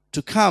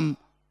 to come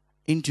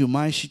into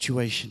my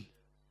situation.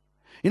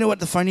 You know what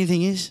the funny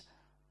thing is?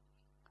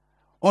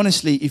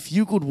 Honestly, if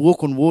you could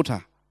walk on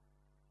water,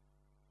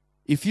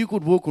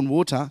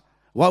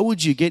 why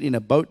would you get in a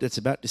boat that's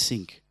about to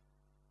sink?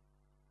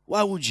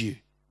 Why would you?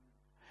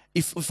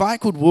 If I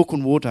could walk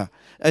on water,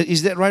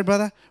 is that right,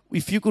 brother?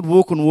 If you could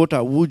walk on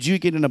water, would you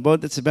get in a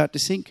boat that's about to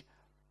sink?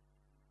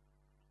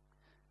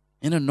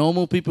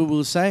 Normal people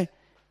will say,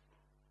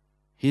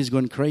 he's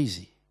gone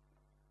crazy.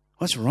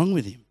 What's wrong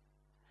with him?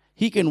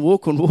 He can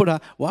walk on water.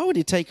 Why would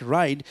he take a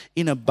ride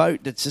in a boat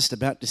that's just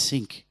about to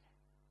sink?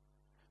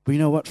 But you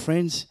know what,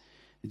 friends?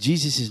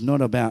 Jesus is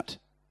not about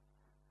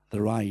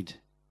the ride.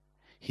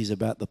 He's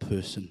about the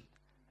person.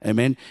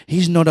 Amen.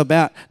 He's not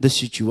about the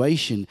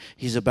situation.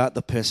 He's about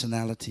the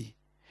personality.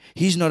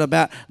 He's not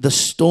about the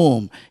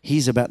storm.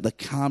 He's about the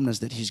calmness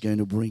that He's going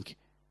to bring.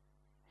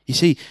 You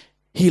see,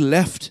 He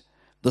left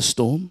the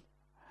storm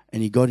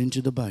and He got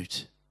into the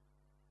boat.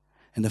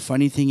 And the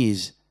funny thing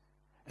is,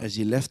 as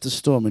He left the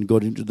storm and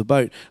got into the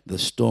boat, the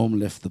storm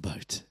left the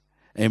boat.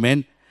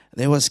 Amen.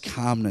 There was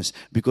calmness,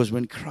 because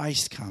when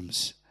Christ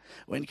comes,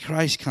 I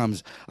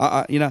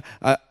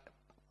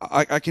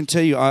can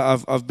tell you, I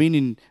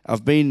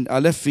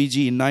left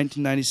Fiji in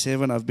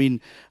 1997. I've been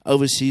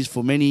overseas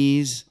for many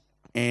years,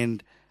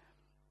 and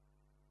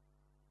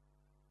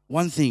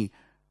one thing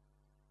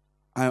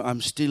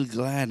I'm still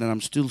glad and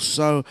I'm still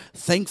so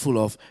thankful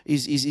of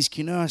is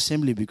Kinoya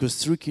Assembly,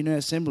 because through Kinoya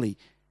Assembly,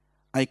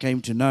 I came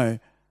to know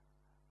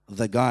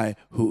the guy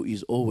who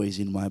is always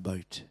in my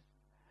boat,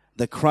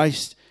 the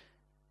Christ.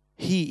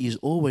 He is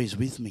always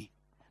with me.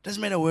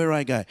 Doesn't matter where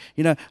I go.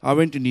 I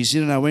went to New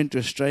Zealand. I went to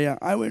Australia.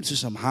 I went through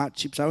some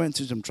hardships. I went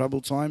through some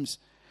troubled times.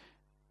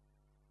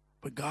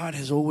 But God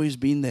has always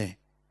been there.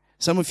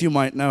 Some of you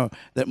might know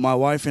that my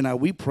wife and I,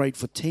 we prayed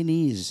for 10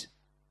 years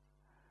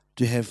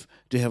to have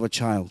a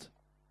child.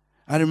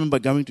 I remember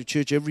going to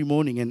church every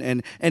morning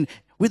and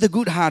with a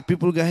good heart,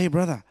 people go, hey,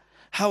 brother,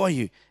 how are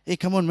you? Hey,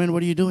 come on, man,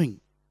 what are you doing?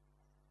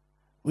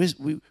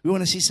 We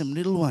want to see some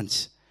little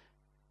ones.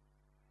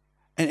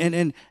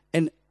 And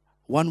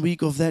 1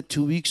 week of that,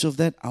 2 weeks of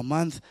that, a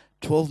month,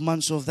 12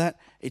 months of that,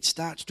 it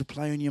starts to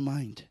play on your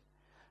mind.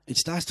 It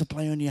starts to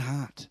play on your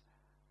heart.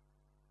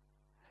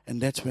 And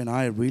that's when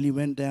I really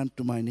went down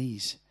to my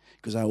knees,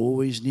 because I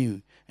always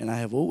knew, and I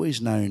have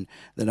always known,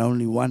 that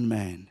only one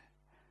man,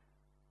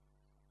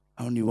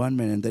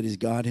 and that is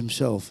God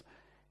Himself,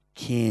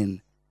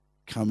 can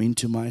come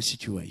into my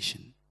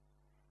situation.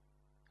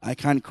 I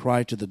can't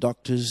cry to the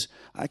doctors.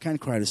 I can't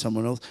cry to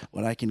someone else,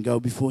 but I can go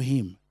before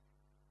Him.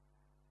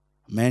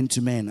 Man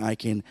to man, I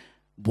can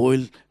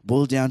boil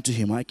down to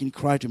Him. I can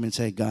cry to Him and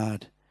say,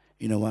 God,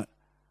 you know what?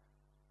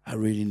 I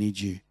really need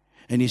you.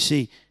 And you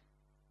see,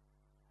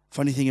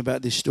 funny thing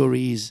about this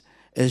story is,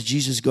 as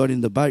Jesus got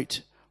in the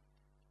boat,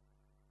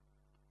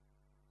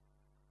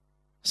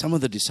 some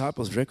of the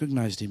disciples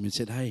recognized him and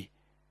said, hey,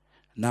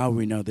 now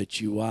we know that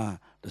you are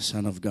the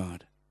Son of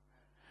God.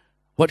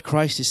 What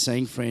Christ is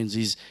saying, friends,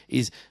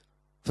 is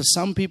for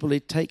some people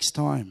it takes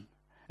time.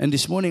 And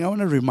this morning I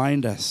want to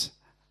remind us,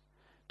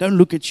 don't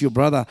look at your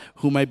brother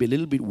who may be a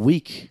little bit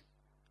weak.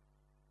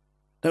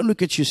 Don't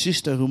look at your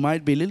sister who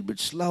might be a little bit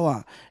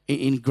slower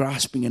in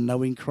grasping and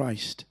knowing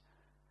Christ.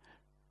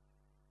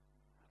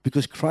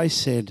 Because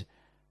Christ said,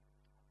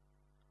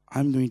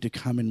 I'm going to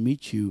come and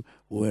meet you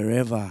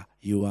wherever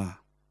you are.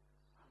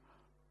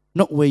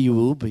 Not where you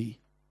will be,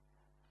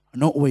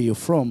 not where you're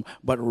from,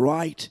 but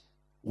right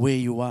where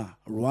you are,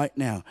 right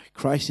now.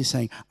 Christ is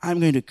saying, I'm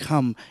going to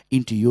come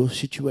into your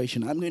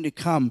situation. I'm going to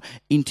come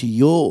into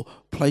your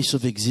place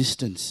of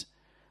existence.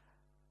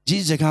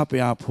 जिस जगह पे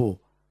आप हो,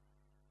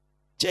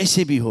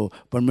 जैसे भी हो,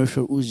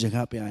 परमेश्वर उस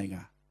जगह पे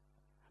आएगा.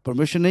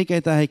 परमेश्वर नहीं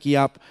कहता है कि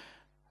आप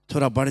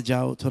थोड़ा बढ़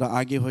जाओ, थोड़ा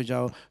आगे हो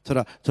जाओ,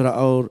 थोड़ा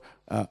और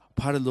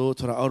पढ़ लो,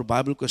 थोड़ा और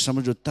बाइबल को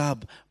समझो,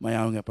 तब मैं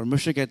आऊँगा.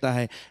 परमेश्वर कहता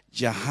है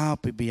जहाँ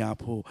पे भी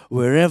आप हो,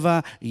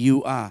 wherever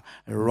you are,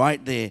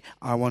 right there,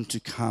 I want to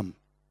come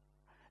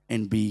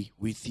and be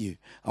with you.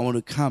 I want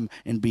to come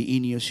and be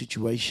in your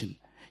situation.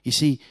 You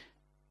see,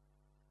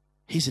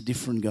 He's a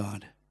different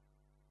God.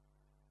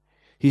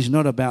 He's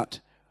not about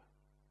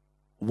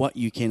what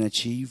you can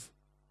achieve.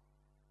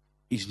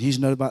 He's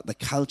not about the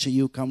culture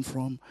you come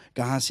from.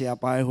 कहाँ से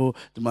आप आए हो,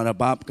 तुम्हारा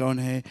बाप कौन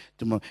है,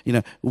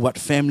 what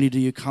family do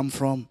you come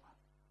from?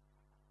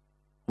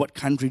 What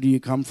country do you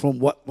come from?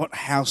 What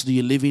house do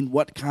you live in?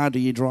 What car do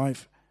you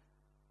drive?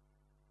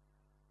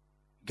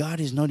 God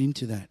is not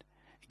into that.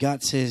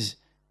 God says,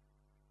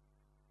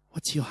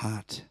 what's your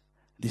heart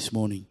this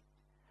morning?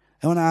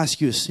 I want to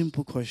ask you a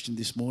simple question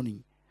this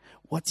morning.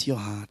 What's your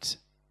heart?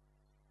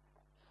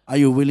 Are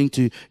you willing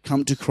to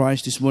come to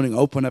Christ this morning,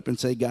 open up and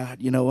say, God,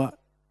 you know what?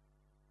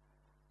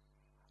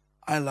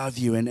 I love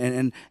you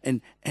and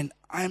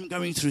I'm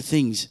going through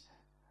things.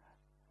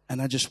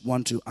 And I just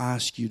want to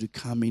ask you to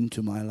come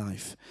into my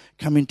life.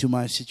 Come into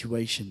my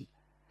situation.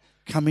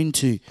 Come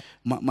into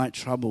my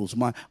troubles,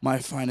 my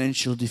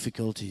financial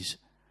difficulties.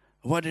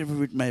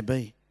 Whatever it may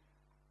be.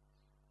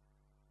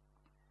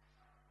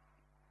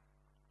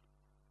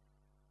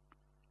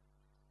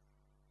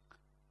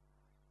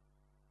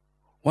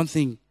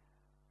 One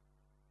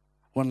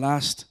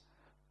last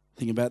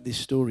thing about this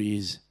story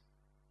is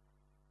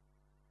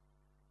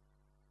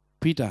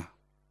Peter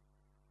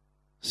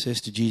says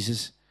to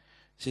Jesus,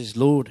 says,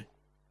 Lord,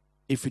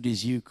 if it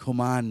is you,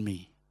 command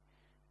me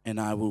and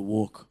I will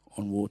walk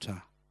on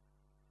water.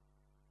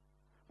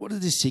 What does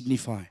this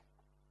signify?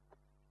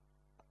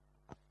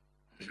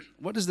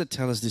 What does that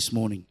tell us this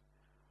morning?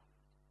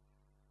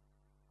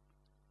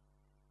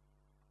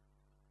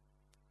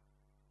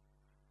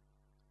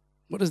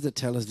 What does that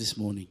tell us this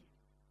morning?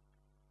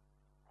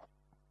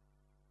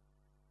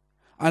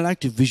 I like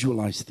to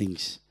visualize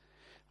things.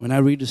 When I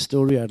read a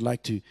story, I'd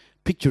like to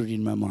picture it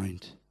in my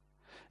mind.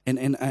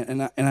 And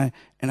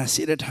I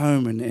sit at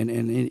home and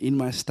in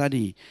my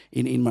study,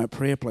 in my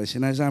prayer place.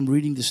 And as I'm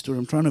reading the story,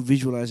 I'm trying to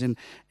visualize.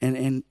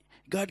 And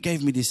God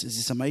gave me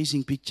this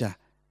amazing picture.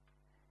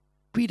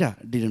 Peter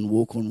didn't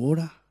walk on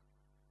water.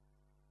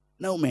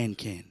 No man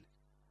can.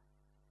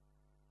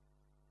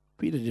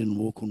 Peter didn't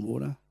walk on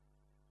water.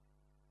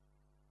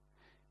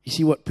 You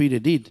see, what Peter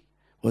did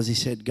was he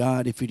said,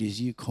 God, if it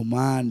is you,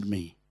 command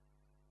me.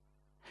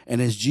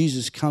 And as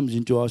Jesus comes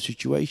into our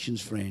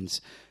situations, friends,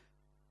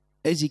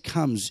 as He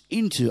comes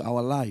into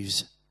our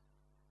lives,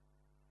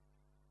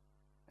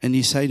 and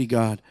you say to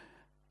God,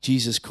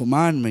 Jesus,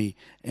 command me,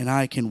 and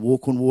I can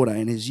walk on water.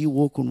 And as you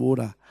walk on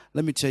water,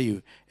 let me tell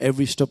you,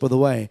 every step of the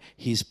way,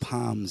 His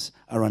palms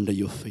are under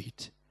your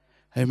feet.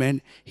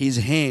 Amen. His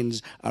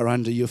hands are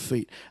under your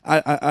feet.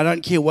 I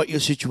don't care what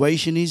your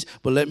situation is,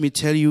 but let me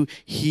tell you,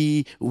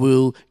 He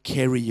will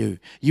carry you.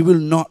 You will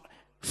not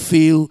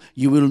feel,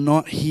 you will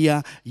not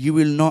hear, you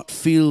will not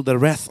feel the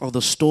wrath of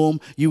the storm.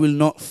 You will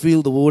not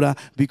feel the water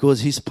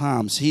because His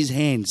palms, His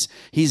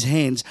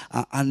hands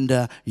are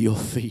under your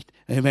feet.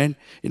 Amen.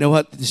 You know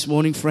what? This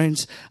morning,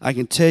 friends, I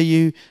can tell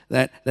you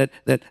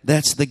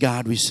that's the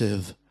God we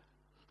serve.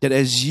 That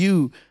as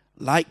you,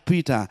 like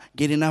Peter,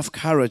 get enough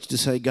courage to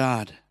say,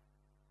 God,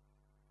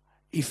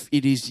 if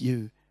it is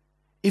you,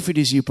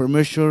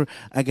 परमेश्वर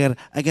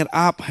अगर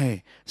आप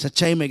है,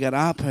 सच्चाई में अगर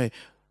आप है,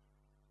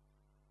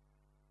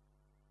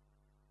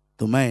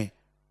 तो मैं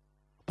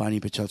पानी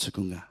पे चल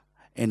सकूंगा.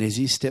 And as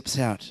he steps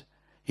out,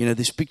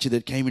 this picture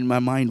that came in my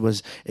mind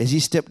was, as he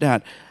stepped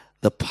out,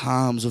 the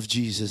palms of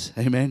Jesus,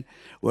 amen,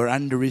 were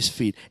under His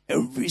feet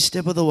every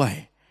step of the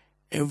way.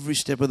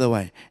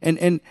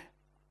 And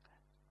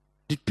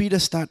did Peter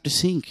start to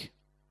sink?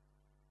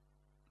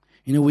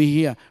 We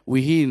hear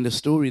in the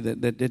story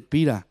that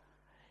Peter,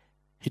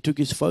 he took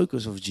his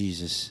focus of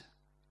Jesus.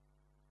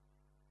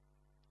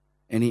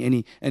 And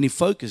he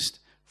focused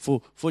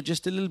for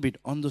just a little bit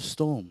on the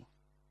storm.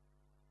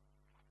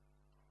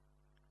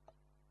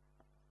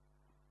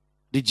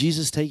 Did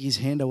Jesus take His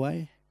hand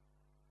away?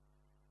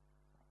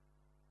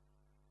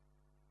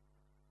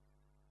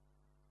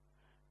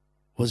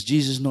 Was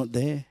Jesus not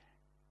there?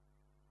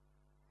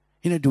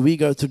 Do we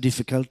go through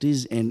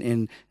difficulties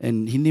and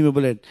Hindi में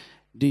बोले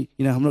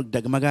हम लोग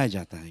डगमगाए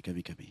जाता है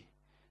कभी-कभी.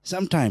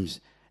 Sometimes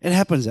it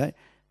happens, right?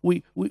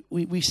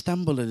 We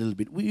stumble a little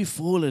bit, we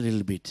fall a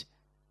little bit.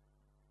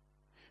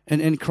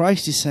 And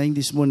Christ is saying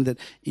this morning that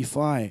if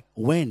I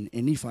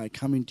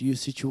come into your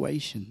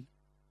situation,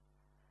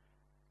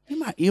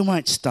 you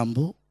might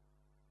stumble.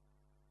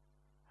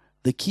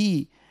 The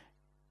key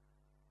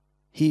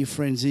here,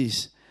 friends,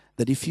 is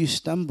that if you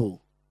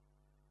stumble,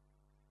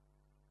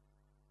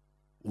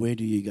 where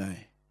do you go?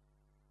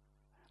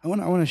 I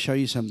want to show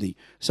you something.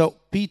 So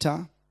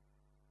Peter,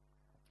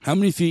 how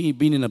many of you have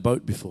been in a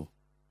boat before?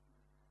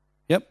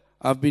 Yep,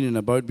 I've been in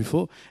a boat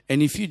before.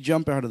 And if you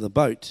jump out of the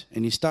boat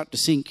and you start to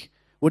sink,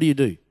 what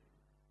do?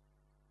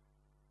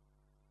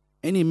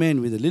 Any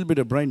man with a little bit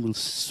of brain will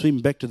swim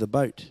back to the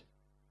boat.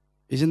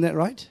 Isn't that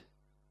right?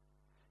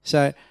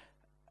 So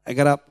I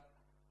got up,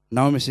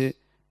 नाव में से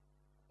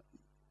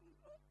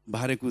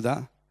बाहर कूदा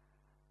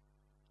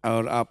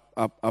और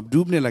आप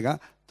डूबने लगा,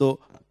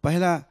 तो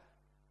पहला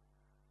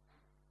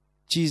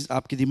चीज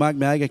आपके दिमाग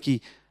में आएगा कि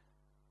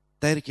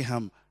तैर के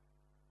हम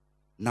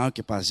नाव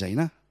के पास जाए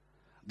ना.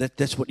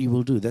 That's what you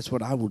will do. That's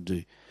what I would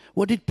do.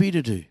 What did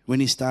Peter do when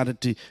he started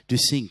to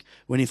sink?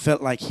 When he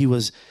felt like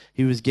he's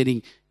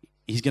going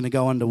to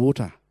go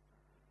underwater?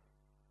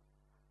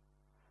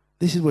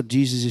 This is what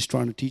Jesus is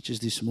trying to teach us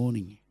this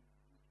morning.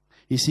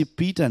 You see,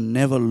 Peter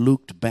never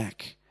looked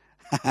back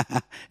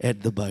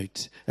at the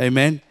boat.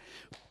 Amen.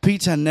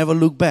 Peter never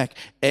looked back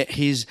at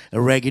his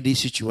raggedy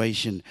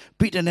situation.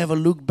 Peter never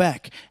looked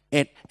back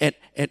at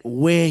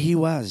where he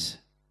was.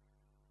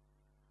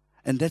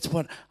 And that's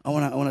what I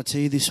want to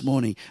tell you this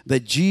morning,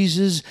 that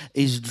Jesus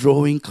is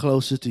drawing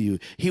closer to you.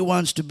 He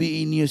wants to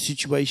be in your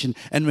situation.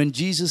 And when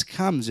Jesus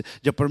comes,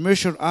 जब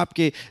परमेश्वर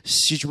आपके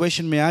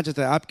situation में आ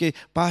जाता है, आपके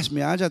पास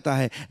में आ जाता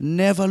है,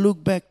 never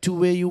look back to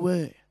where you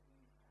were.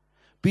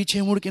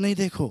 पीछे मुड़ के नहीं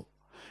देखो,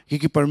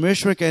 क्योंकि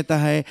परमेश्वर कहता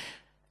है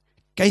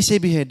कैसे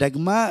भी है,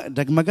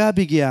 डगमगा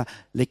भी गया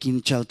लेकिन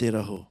चलते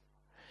रहो.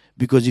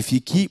 Because if you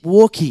keep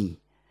walking,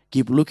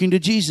 keep looking to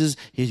Jesus,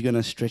 He's going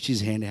to stretch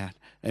His hand out.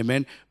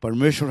 Amen.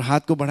 परमेश्वर हाथ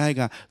को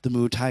बढ़ाएगा,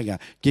 तुम्हें उठाएगा,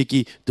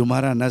 क्योंकि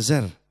तुम्हारा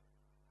नजर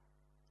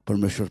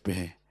परमेश्वर पे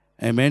है.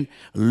 Amen.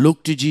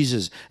 Look to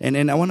Jesus.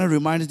 And I want to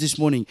remind us this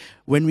morning,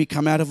 when we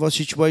come out of our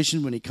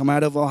situation, when we come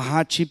out of our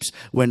hardships,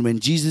 when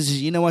Jesus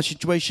is in our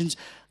situations,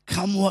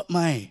 come what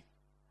may,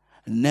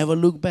 never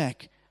look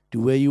back to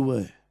where you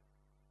were.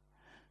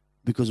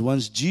 Because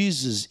once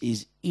Jesus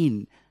is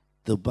in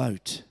the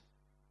boat,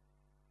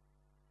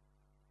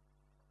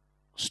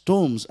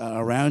 storms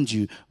are around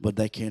you, but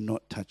they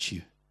cannot touch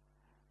you.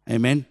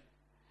 Amen.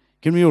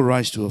 Can we all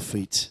rise to our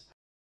feet?